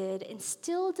they did and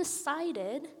still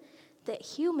decided that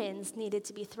humans needed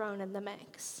to be thrown in the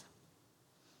mix.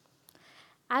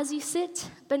 As you sit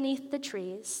beneath the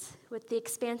trees with the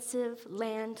expansive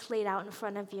land laid out in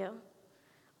front of you,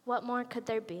 what more could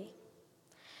there be?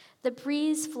 The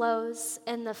breeze flows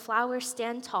and the flowers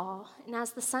stand tall, and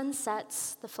as the sun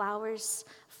sets, the flowers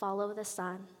follow the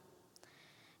sun.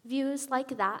 Views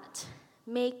like that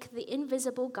make the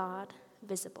invisible God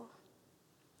visible.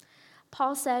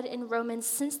 Paul said in Romans,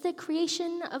 "Since the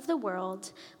creation of the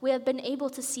world, we have been able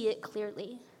to see it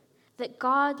clearly, that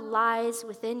God lies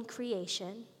within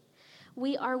creation.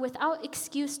 We are without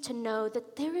excuse to know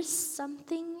that there is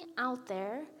something out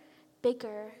there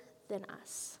bigger than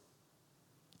us."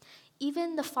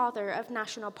 Even the father of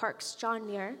national parks, John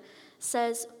Muir,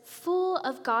 says, "Full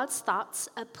of God's thoughts,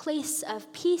 a place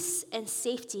of peace and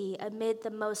safety amid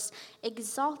the most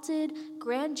exalted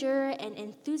grandeur and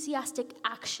enthusiastic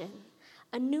action,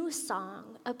 a new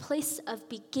song, a place of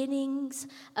beginnings,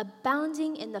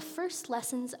 abounding in the first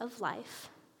lessons of life,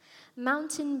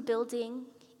 mountain building,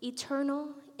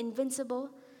 eternal, invincible,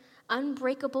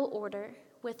 unbreakable order,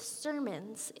 with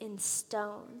sermons in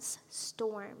stones,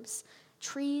 storms,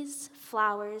 trees,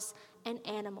 flowers, and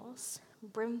animals,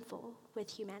 brimful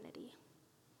with humanity.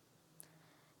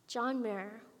 John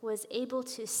Muir was able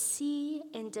to see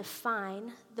and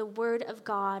define the word of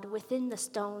God within the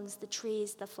stones, the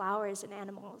trees, the flowers, and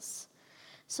animals,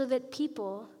 so that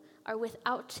people are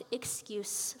without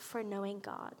excuse for knowing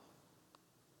God.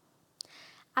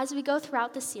 As we go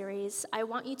throughout the series, I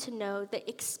want you to know that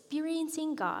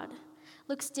experiencing God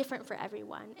looks different for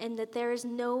everyone, and that there is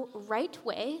no right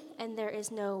way and there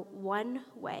is no one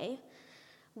way.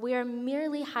 We are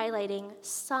merely highlighting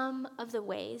some of the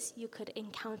ways you could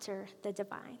encounter the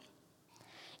divine.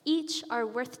 Each are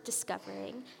worth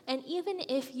discovering, and even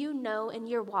if you know in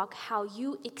your walk how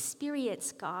you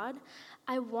experience God,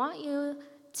 I want you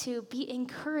to be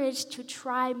encouraged to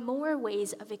try more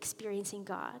ways of experiencing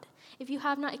God. If you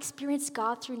have not experienced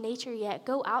God through nature yet,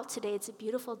 go out today. It's a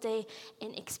beautiful day,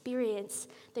 and experience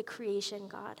the creation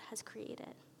God has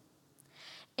created.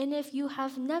 And if you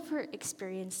have never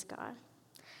experienced God,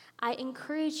 I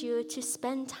encourage you to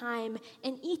spend time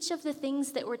in each of the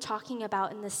things that we're talking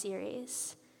about in the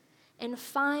series and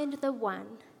find the one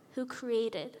who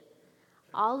created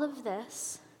all of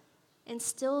this and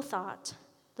still thought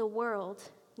the world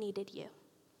needed you.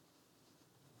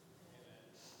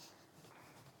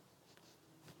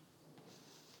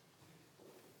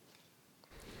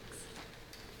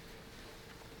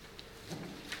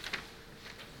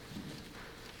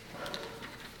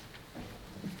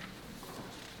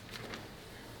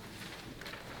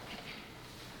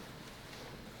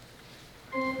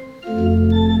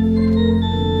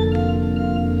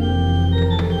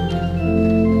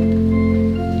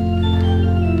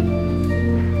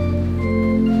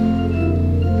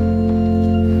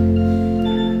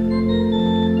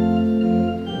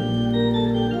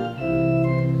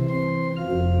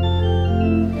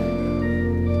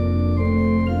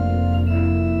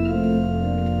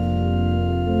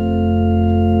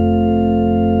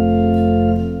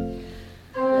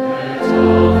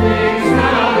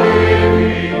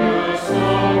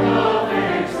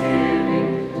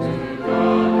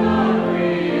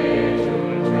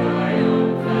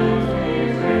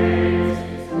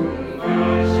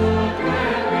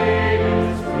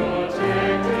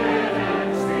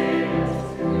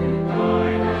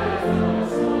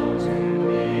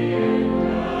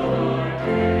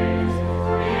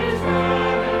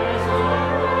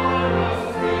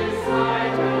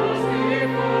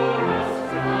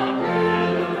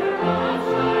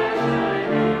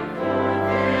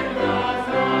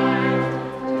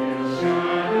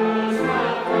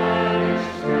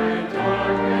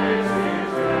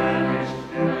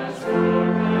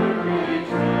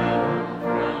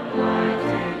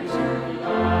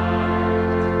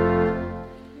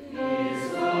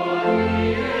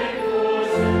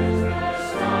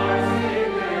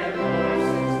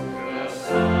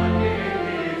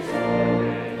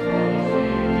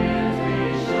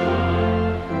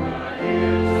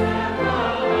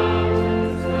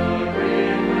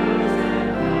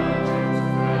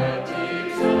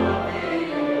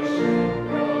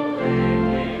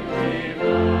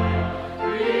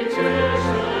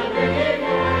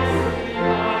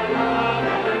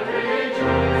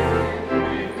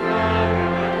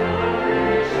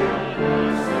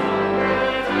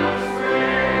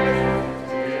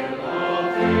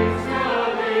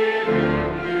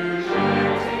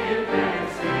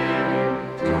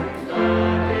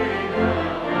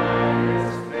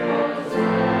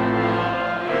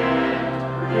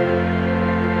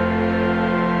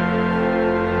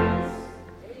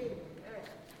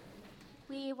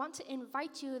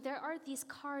 invite you, there are these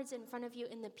cards in front of you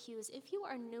in the pews. If you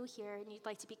are new here and you'd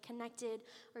like to be connected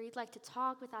or you'd like to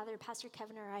talk with either Pastor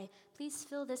Kevin or I, please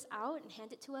fill this out and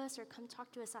hand it to us or come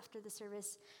talk to us after the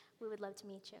service. We would love to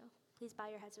meet you. Please bow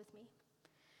your heads with me.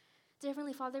 Dear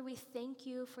Heavenly Father, we thank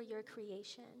you for your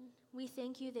creation. We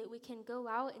thank you that we can go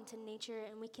out into nature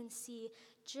and we can see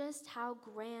just how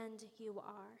grand you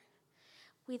are.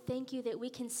 We thank you that we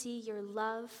can see your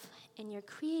love and your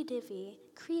creativity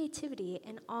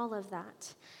in all of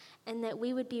that, and that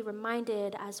we would be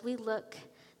reminded as we look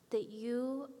that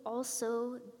you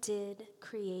also did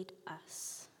create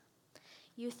us.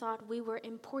 You thought we were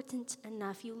important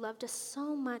enough. You loved us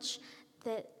so much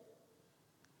that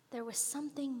there was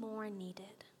something more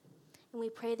needed. And we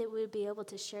pray that we would be able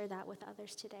to share that with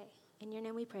others today. In your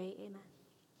name we pray,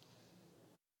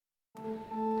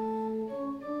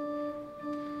 amen.